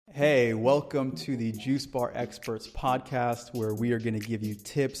Hey, welcome to the Juice Bar Experts podcast, where we are going to give you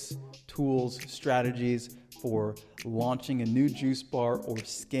tips, tools, strategies for launching a new juice bar or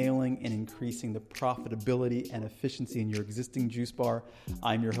scaling and increasing the profitability and efficiency in your existing juice bar.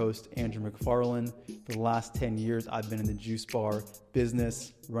 I'm your host, Andrew McFarland. For the last 10 years, I've been in the juice bar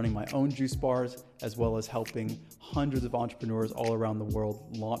business, running my own juice bars, as well as helping hundreds of entrepreneurs all around the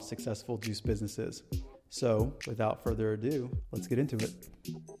world launch successful juice businesses. So without further ado, let's get into it.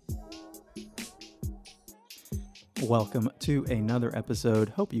 Welcome to another episode.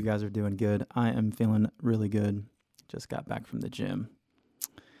 Hope you guys are doing good. I am feeling really good. Just got back from the gym.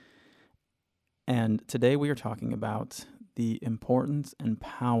 And today we are talking about the importance and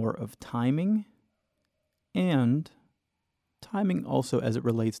power of timing, and timing also as it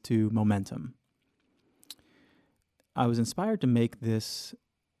relates to momentum. I was inspired to make this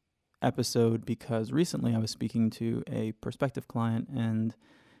episode because recently I was speaking to a prospective client and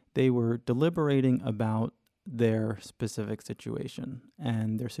they were deliberating about their specific situation,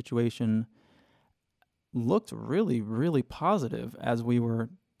 and their situation looked really, really positive as we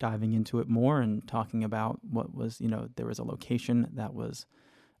were diving into it more and talking about what was, there was a location that was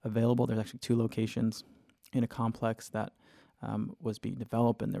available. There's actually 2 locations in a complex that was being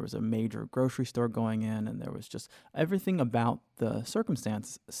developed, and there was a major grocery store going in, and there was just everything about the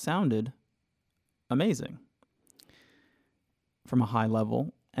circumstance sounded amazing from a high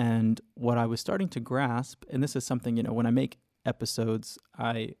level. And what I was starting to grasp, and this is something, when I make episodes,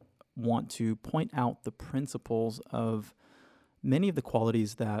 I want to point out the principles of many of the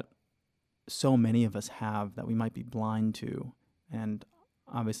qualities that so many of us have that we might be blind to. And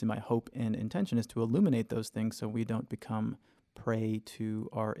obviously my hope and intention is to illuminate those things so we don't become prey to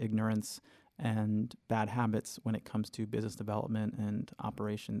our ignorance and bad habits when it comes to business development and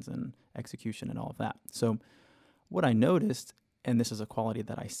operations and execution and all of that. So what I noticed, and this is a quality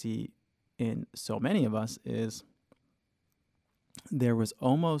that I see in so many of us, is there was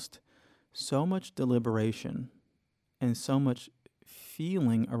almost so much deliberation and so much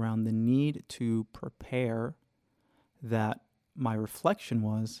feeling around the need to prepare that my reflection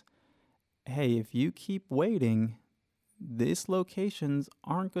was, hey, if you keep waiting, these locations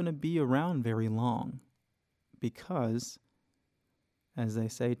aren't going to be around very long because, as they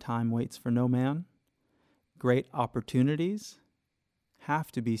say, time waits for no man. Great opportunities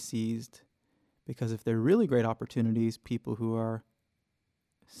have to be seized, because if they're really great opportunities, people who are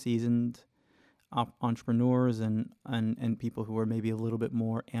seasoned entrepreneurs and people who are maybe a little bit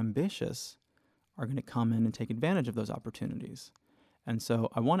more ambitious are going to come in and take advantage of those opportunities. And so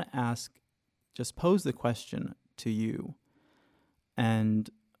I want to just pose the question to you.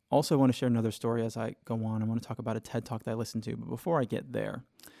 And also I want to share another story as I go on. I want to talk about a TED Talk that I listened to. But before I get there,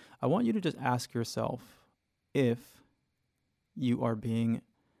 I want you to just ask yourself if you are being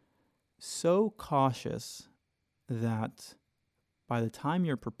so cautious that by the time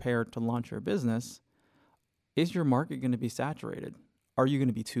you're prepared to launch your business, is your market going to be saturated? Are you going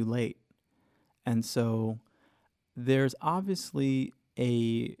to be too late? And so there's obviously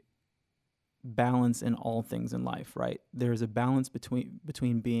a balance in all things in life, right? There's a balance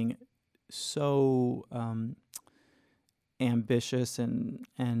between being so ambitious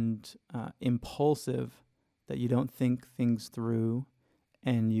and impulsive that you don't think things through,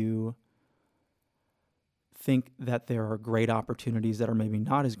 and you think that there are great opportunities that are maybe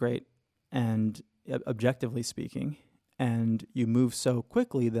not as great, and objectively speaking, and you move so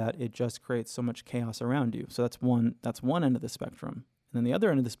quickly that it just creates so much chaos around you. So that's one end of the spectrum. And then the other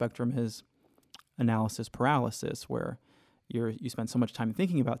end of the spectrum is analysis paralysis, where you spend so much time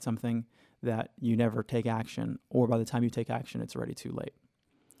thinking about something that you never take action, or by the time you take action, it's already too late.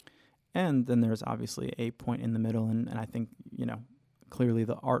 And then there's obviously a point in the middle, and I think, clearly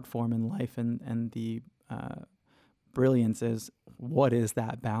the art form in life and the brilliance is, what is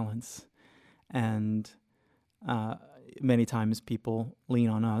that balance? And many times people lean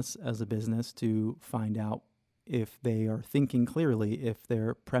on us as a business to find out if they are thinking clearly, if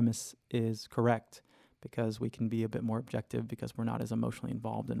their premise is correct, because we can be a bit more objective because we're not as emotionally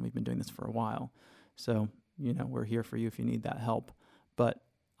involved and we've been doing this for a while. So, we're here for you if you need that help. But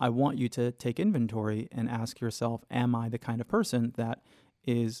I want you to take inventory and ask yourself, am I the kind of person that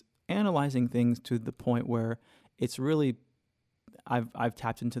is analyzing things to the point where it's really, I've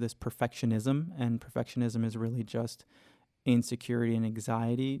tapped into this perfectionism, and perfectionism is really just insecurity and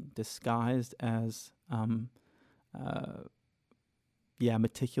anxiety disguised as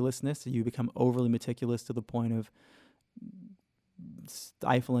meticulousness. You become overly meticulous to the point of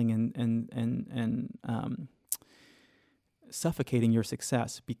stifling and suffocating your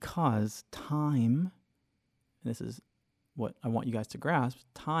success, because time, and this is what I want you guys to grasp,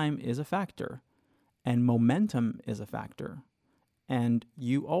 time is a factor and momentum is a factor. And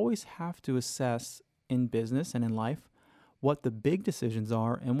you always have to assess in business and in life what the big decisions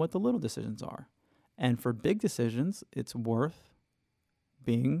are and what the little decisions are. And for big decisions, it's worth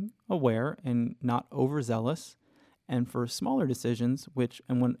being aware and not overzealous. And for smaller decisions,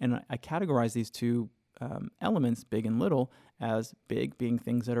 and I categorize these two elements, big and little, as big being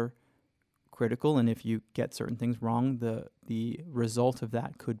things that are critical, and if you get certain things wrong, the result of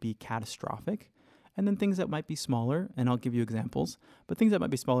that could be catastrophic. And then things that might be smaller, and I'll give you examples, but things that might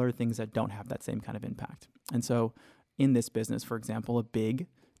be smaller are things that don't have that same kind of impact. And so in this business, for example, a big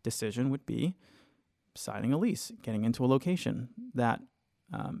decision would be signing a lease, getting into a location. That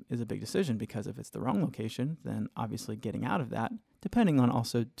is a big decision, because if it's the wrong location, then obviously getting out of that, depending on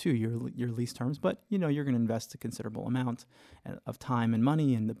also too your lease terms, but you're going to invest a considerable amount of time and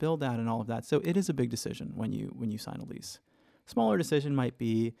money in the build out and all of that. So it is a big decision when you sign a lease. Smaller decision might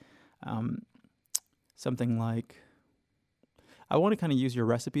be something like, I want to kind of use your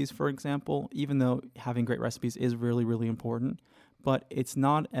recipes, for example, even though having great recipes is really, really important, but it's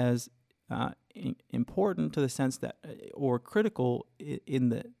not as important to the sense that, or critical in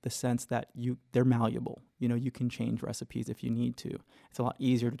the sense that they're malleable. You can change recipes if you need to. It's a lot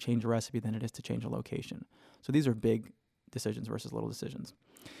easier to change a recipe than it is to change a location. So these are big decisions versus little decisions.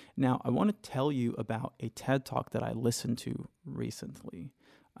 Now, I want to tell you about a TED Talk that I listened to recently.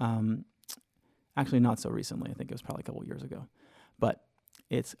 Actually, not so recently. I think it was probably a couple of years ago, but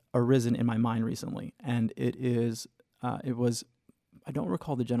it's arisen in my mind recently, and it was. I don't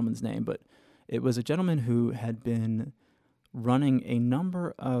recall the gentleman's name, but it was a gentleman who had been running a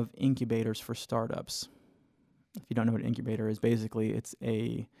number of incubators for startups. If you don't know what an incubator is, basically it's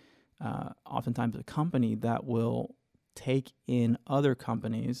oftentimes a company that will take in other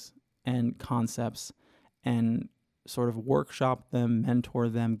companies and concepts and sort of workshop them, mentor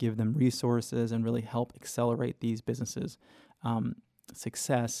them, give them resources, and really help accelerate these businesses'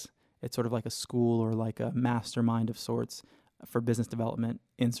 success. It's sort of like a school or like a mastermind of sorts for business development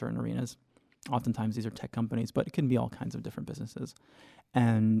in certain arenas. Oftentimes these are tech companies, but it can be all kinds of different businesses.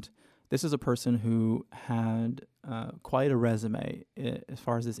 And this is a person who had quite a resume as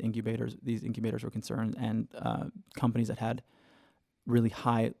far as these incubators were concerned, and companies that had really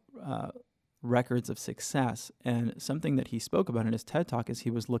high records of success. And something that he spoke about in his TED Talk is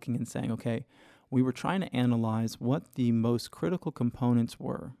he was looking and saying, okay, we were trying to analyze what the most critical components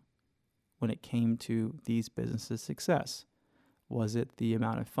were when it came to these businesses' success. Was it the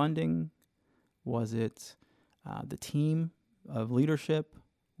amount of funding? Was it the team of leadership?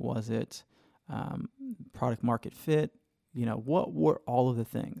 Was it product market fit? What were all of the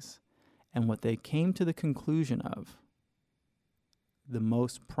things? And what they came to the conclusion of, the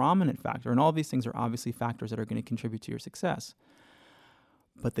most prominent factor, and all of these things are obviously factors that are going to contribute to your success,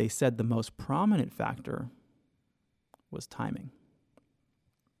 but they said the most prominent factor was timing.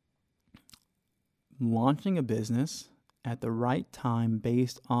 Launching a business at the right time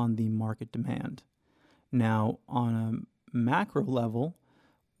based on the market demand. Now, on a macro level,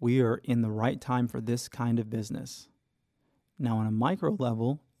 we are in the right time for this kind of business. Now, on a micro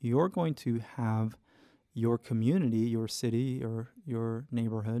level, you're going to have your community, your city, or your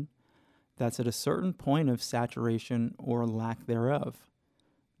neighborhood that's at a certain point of saturation or lack thereof.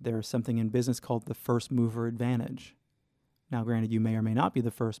 There's something in business called the first mover advantage. Now, granted, you may or may not be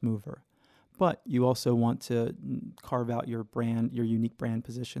the first mover, but you also want to carve out your brand, your unique brand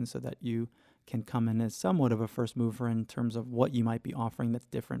position, so that you can come in as somewhat of a first mover in terms of what you might be offering that's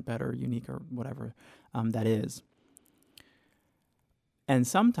different, better, unique, or whatever that is. And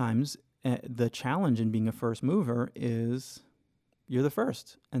sometimes the challenge in being a first mover is you're the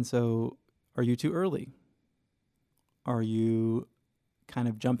first. And so are you too early? Are you kind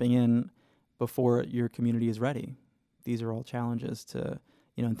of jumping in before your community is ready? These are all challenges to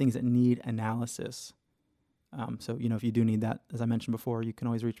and things that need analysis. So, if you do need that, as I mentioned before, you can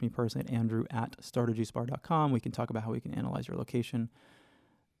always reach me personally at andrew@starterjuicebar.com. We can talk about how we can analyze your location.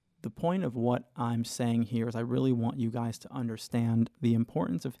 The point of what I'm saying here is I really want you guys to understand the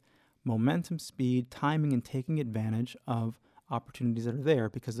importance of momentum, speed, timing, and taking advantage of opportunities that are there.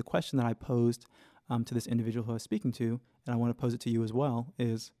 Because the question that I posed to this individual who I was speaking to, and I want to pose it to you as well,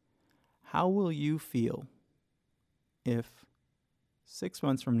 is how will you feel if 6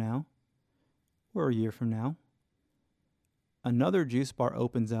 months from now, or a year from now, another juice bar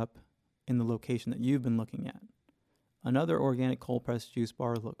opens up in the location that you've been looking at? Another organic cold pressed juice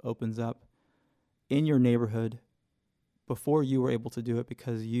bar opens up in your neighborhood before you were able to do it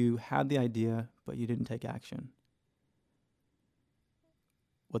because you had the idea, but you didn't take action.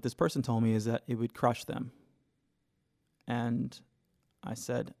 What this person told me is that it would crush them. And I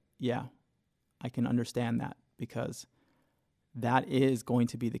said, yeah, I can understand that, because that is going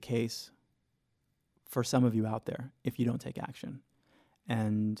to be the case for some of you out there if you don't take action.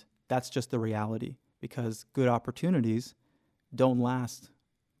 And that's just the reality, because good opportunities don't last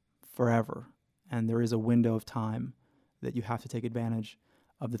forever. And there is a window of time that you have to take advantage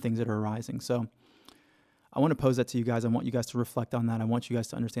of the things that are arising. So I want to pose that to you guys. I want you guys to reflect on that. I want you guys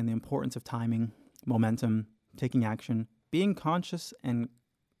to understand the importance of timing, momentum, taking action, being conscious and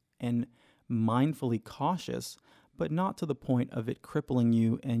mindfully cautious, but not to the point of it crippling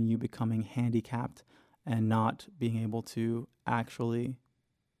you and you becoming handicapped and not being able to actually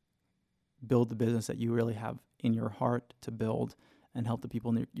build the business that you really have in your heart to build and help the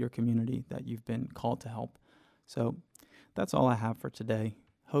people in your community that you've been called to help. So that's all I have for today.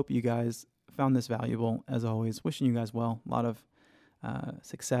 Hope you guys found this valuable. As always, wishing you guys well. A lot of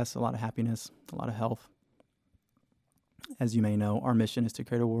success, a lot of happiness, a lot of health. As you may know, our mission is to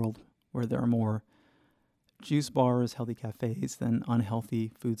create a world where there are more juice bars, healthy cafes than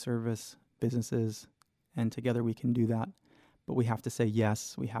unhealthy food service businesses. And together we can do that. But we have to say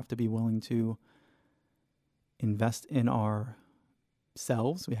yes. We have to be willing to invest in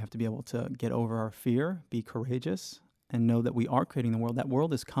ourselves. We have to be able to get over our fear, be courageous, and know that we are creating the world. That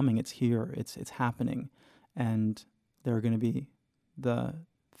world is coming. It's here. It's happening. And there are going to be the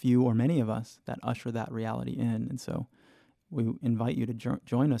few or many of us that usher that reality in. And so we invite you to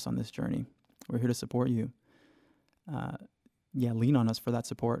join us on this journey. We're here to support you. Lean on us for that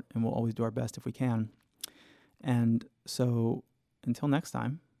support, and we'll always do our best if we can. And so until next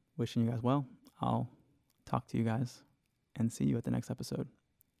time, wishing you guys well. I'll talk to you guys and see you at the next episode.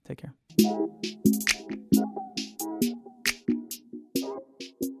 Take care.